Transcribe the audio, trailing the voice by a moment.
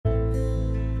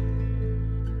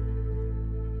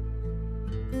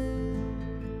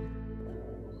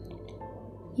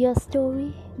Your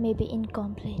story may be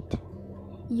incomplete.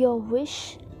 Your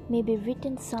wish may be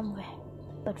written somewhere,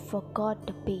 but forgot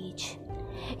the page.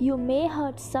 You may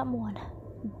hurt someone,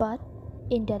 but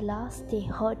in the last they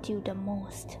hurt you the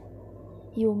most.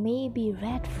 You may be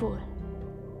wrathful,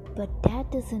 but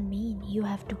that doesn't mean you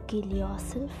have to kill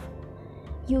yourself.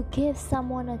 You give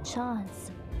someone a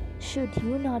chance. Should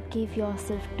you not give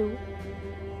yourself too?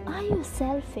 Are you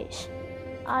selfish?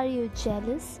 Are you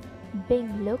jealous?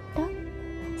 Being looked up?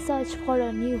 Search for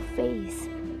a new face.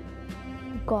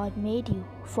 God made you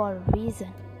for a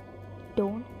reason.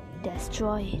 Don't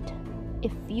destroy it.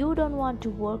 If you don't want to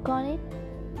work on it,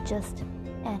 just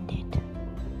end it.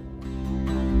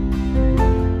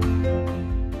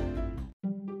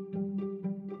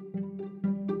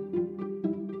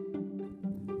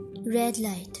 Red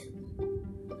light.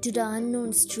 To the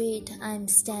unknown street I'm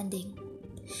standing.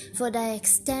 For the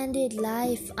extended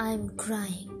life I'm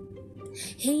crying.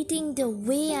 Hating the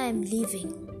way I'm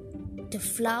living. The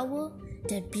flower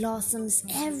that blossoms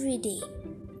every day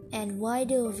and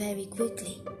wider very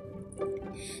quickly.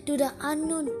 To the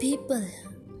unknown people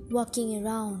walking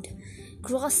around,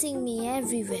 crossing me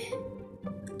everywhere.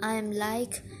 I am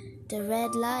like the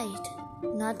red light,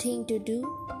 nothing to do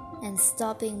and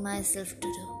stopping myself to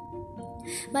do.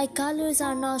 My colors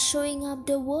are not showing up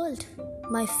the world.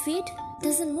 My feet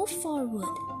doesn't move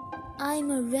forward. I'm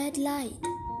a red light,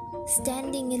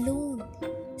 standing alone,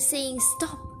 saying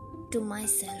stop to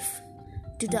myself.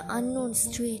 To the unknown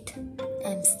street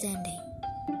I'm standing.